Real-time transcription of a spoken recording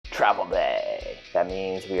travel day. That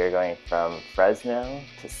means we are going from Fresno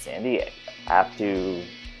to San Diego. I have to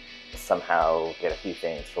somehow get a few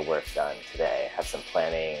things for work done today. I have some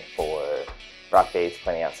planning for Rockbase,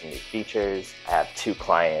 planning out some new features. I have two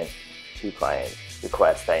client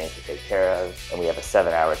requests that I need to take care of, and we have a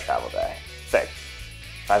 7-hour travel day.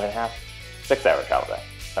 5.5, 6-hour travel day,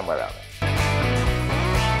 somewhere around there.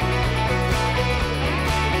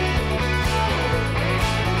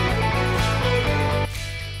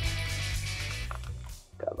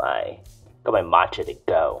 Got my matcha to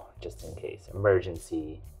go, just in case.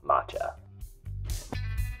 Emergency matcha.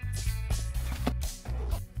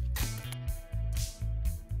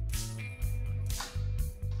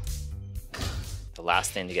 The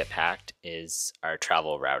last thing to get packed is our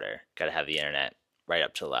travel router. Gotta have the internet right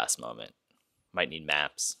up to the last moment. Might need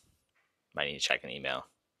maps, might need to check an email.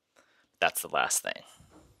 That's the last thing.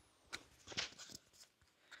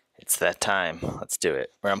 It's that time. Let's do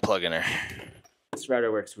it. We're unplugging her. This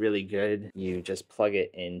router works really good. You just plug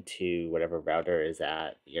it into whatever router is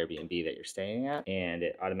at the Airbnb that you're staying at, and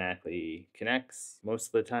it automatically connects most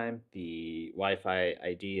of the time. The Wi-Fi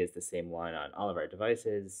ID is the same one on all of our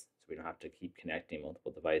devices, so we don't have to keep connecting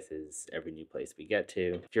multiple devices every new place we get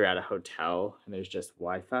to. If you're at a hotel and there's just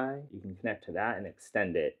Wi-Fi, you can connect to that and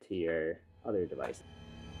extend it to your other devices.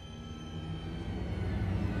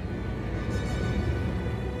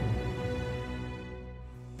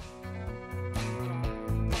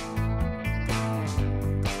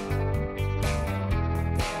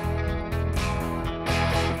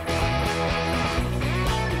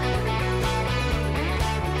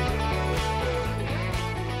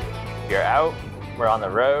 We are out, we're on the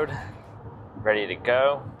road, ready to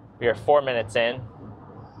go. We are 4 minutes in.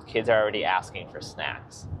 Kids are already asking for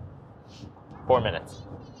snacks. 4 minutes.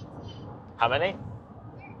 How many?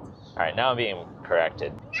 All right, now I'm being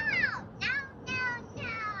corrected. No.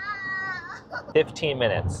 15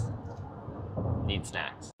 minutes. Need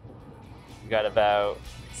snacks. We got about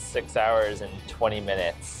 6 hours and 20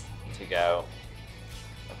 minutes to go.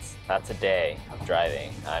 That's a day of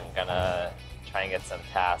driving. I'm gonna try and get some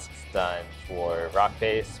tasks done for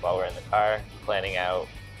Rockbase while we're in the car, planning out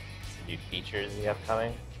some new features we have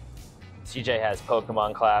coming. CJ has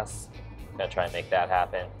Pokemon class. I'm gonna try and make that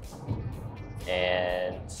happen.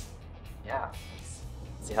 And yeah,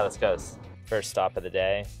 let's see how this goes. First stop of the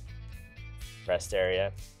day, rest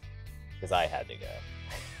area, because I had to go.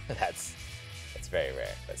 That's very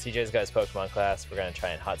rare. But CJ's got his Pokemon class. We're gonna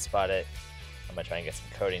try and hotspot it. I'm gonna try and get some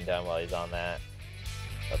coding done while he's on that.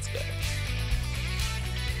 Let's go.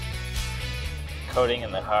 Coding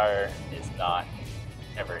in the car is not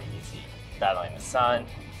ever easy. Battling the sun,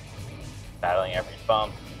 battling every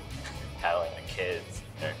bump, battling the kids.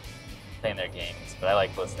 They're playing their games, but I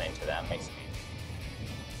like listening to them. It makes me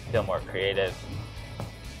feel more creative.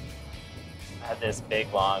 I had this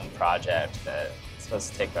big, long project that was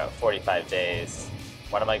supposed to take about 45 days.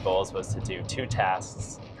 One of my goals was to do 2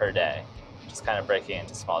 tasks per day, just kind of breaking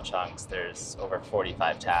into small chunks. There's over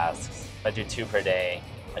 45 tasks. If I do 2 per day,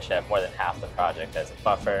 I should have more than half the project as a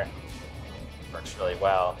buffer. Works really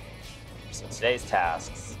well. So today's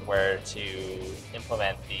tasks were to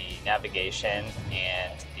implement the navigation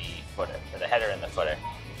and the footer, or the header and the footer.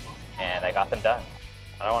 And I got them done.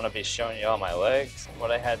 I don't want to be showing you all my legs.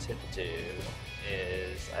 What I had to do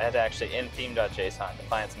is I had to actually, in theme.json,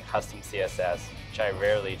 define some custom CSS, which I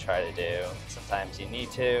rarely try to do. Sometimes you need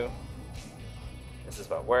to. This is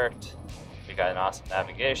what worked. We got an awesome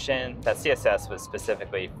navigation. That CSS was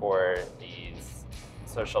specifically for these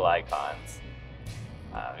social icons.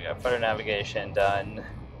 We got footer navigation done,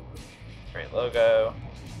 great logo,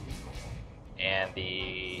 and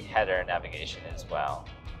the header navigation as well.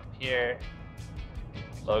 Up here,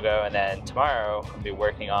 logo, and then tomorrow we'll be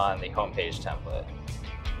working on the homepage template.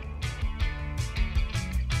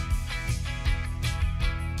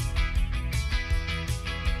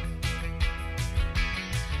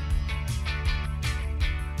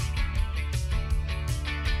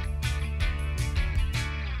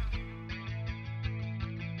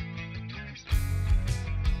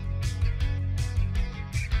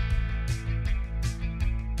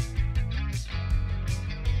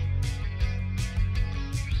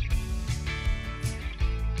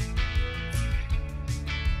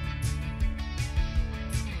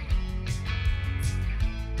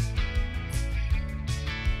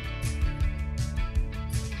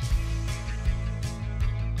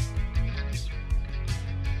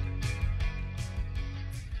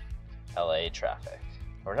 LA traffic.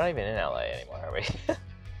 We're not even in LA anymore, are we?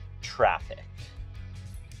 Traffic.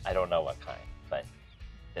 I don't know what kind, but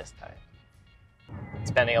this kind.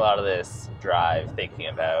 Spending a lot of this drive thinking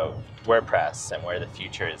about WordPress and where the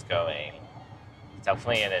future is going. It's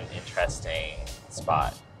definitely in an interesting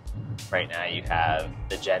spot. Right now you have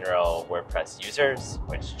the general WordPress users,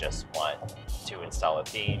 which just want to install a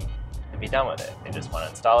theme and be done with it. They just want to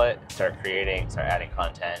install it, start creating, start adding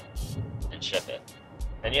content, and ship it.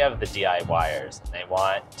 Then you have the DIYers, and they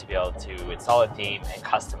want to be able to install a theme and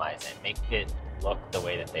customize it, make it look the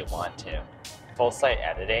way that they want to. Full site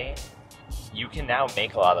editing, you can now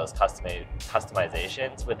make a lot of those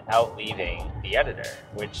customizations without leaving the editor,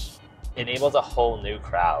 which enables a whole new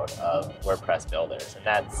crowd of WordPress builders. And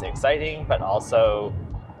that's exciting, but also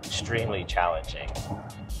extremely challenging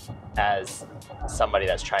as somebody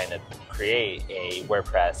that's trying to create a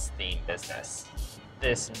WordPress theme business.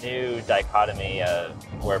 This new dichotomy of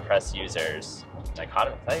WordPress users,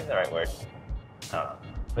 dichotomy, is that even the right word? I don't know.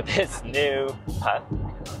 But this new,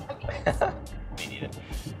 me neither.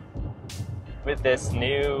 With this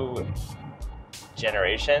new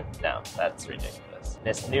generation, no, that's ridiculous.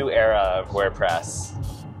 This new era of WordPress,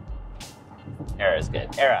 era is good,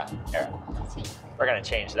 era. We're gonna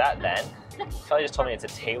change that then. Kelly just told me it's a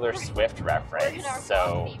Taylor Swift reference,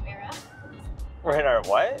 so. Theme era. We're in our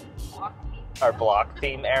what? Block theme. Our block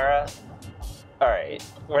theme era? Alright,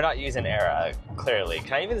 we're not using era, clearly.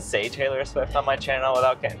 Can I even say Taylor Swift on my channel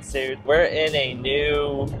without getting sued? We're in a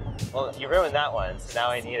new, well, you ruined that one, so now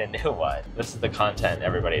I need a new one. This is the content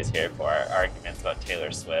everybody's here for, arguments about Taylor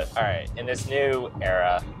Swift. Alright, in this new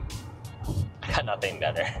era, I got nothing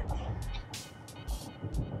better.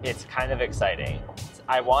 It's kind of exciting.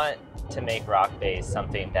 I want to make Rockbase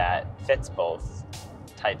something that fits both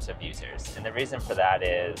types of users. And the reason for that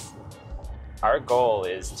is our goal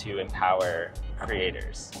is to empower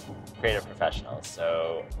creators, creative professionals.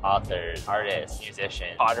 So authors, artists,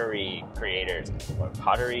 musicians, pottery creators,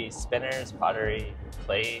 pottery spinners, pottery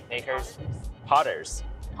clay makers, potters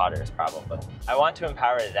probably. I want to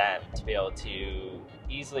empower them to be able to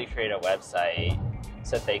easily create a website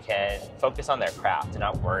so that they can focus on their craft and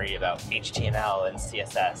not worry about HTML and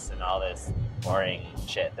CSS and all this boring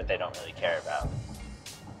shit that they don't really care about.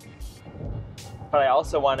 But I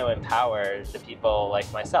also want to empower the people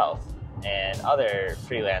like myself and other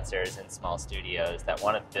freelancers and small studios that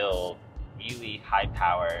want to build really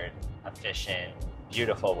high-powered, efficient,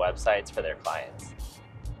 beautiful websites for their clients.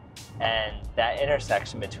 And that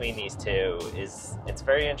intersection between these two it's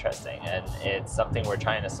very interesting, and it's something we're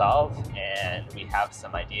trying to solve, and we have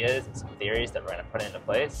some ideas and some theories that we're going to put into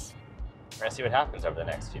place. We're going to see what happens over the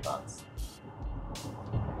next few months.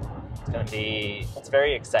 It's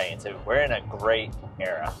very exciting. So we're in a great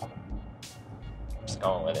era. I'm just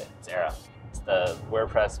going with it. It's era. It's the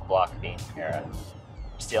WordPress block theme era. I'm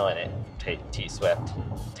stealing it from T-Swift.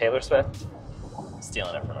 Taylor Swift,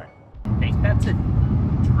 stealing it from her. I think that's a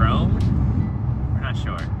drone? We're not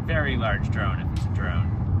sure. Very large drone if it's a drone.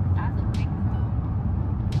 That's a big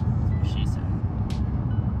drone. She said.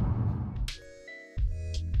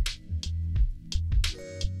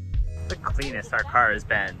 The cleanest our car has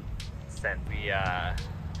been since we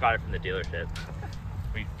got it from the dealership.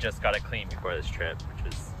 We just got it clean before this trip, which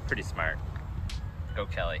was pretty smart. Go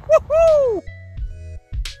Kelly. Woohoo!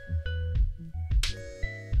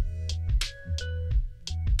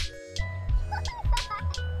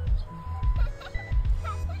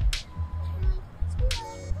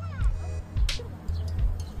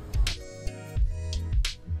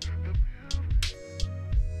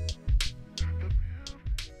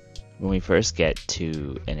 When we first get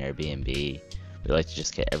to an Airbnb, we like to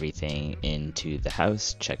just get everything into the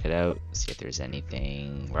house, check it out, see if there's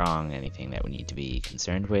anything wrong, anything that we need to be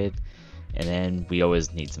concerned with, and then we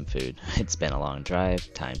always need some food. It's been a long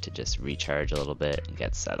drive, time to just recharge a little bit and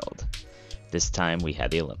get settled. This time we had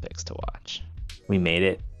the Olympics to watch. We made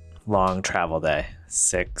it. Long travel day.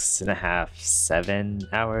 6.5, 7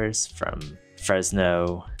 hours from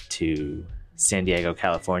Fresno to San Diego,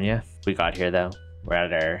 California. We got here though. We're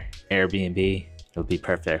at our Airbnb. It'll be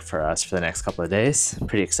perfect for us for the next couple of days. I'm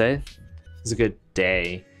pretty excited. It was a good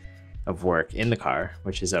day of work in the car,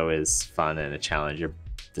 which is always fun and a challenge.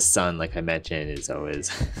 The sun, like I mentioned, is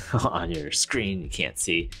always on your screen. You can't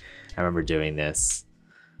see. I remember doing this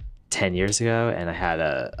 10 years ago, and I had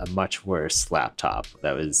a much worse laptop.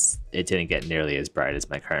 It didn't get nearly as bright as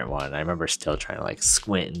my current one. I remember still trying to like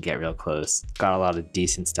squint and get real close. Got a lot of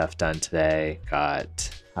decent stuff done today.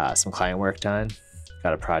 Got some client work done.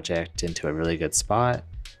 Got a project into a really good spot.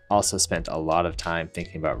 Also spent a lot of time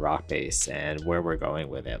thinking about Rockbase and where we're going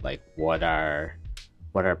with it, like what our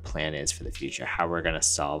plan is for the future, how we're going to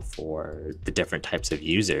solve for the different types of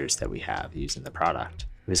users that we have using the product.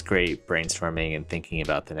 It was great brainstorming and thinking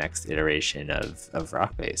about the next iteration of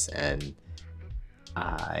Rockbase, and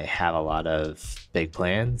I have a lot of big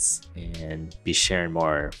plans and be sharing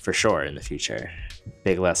more for sure in the future.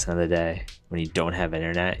 Big lesson of the day: when you don't have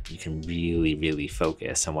internet, you can really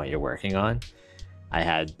focus on what you're working on. I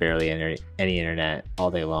had barely any internet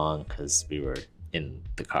all day long because we were in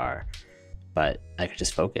the car, but I could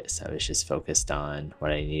just focus. I was just focused on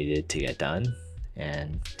what I needed to get done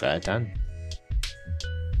and got it done.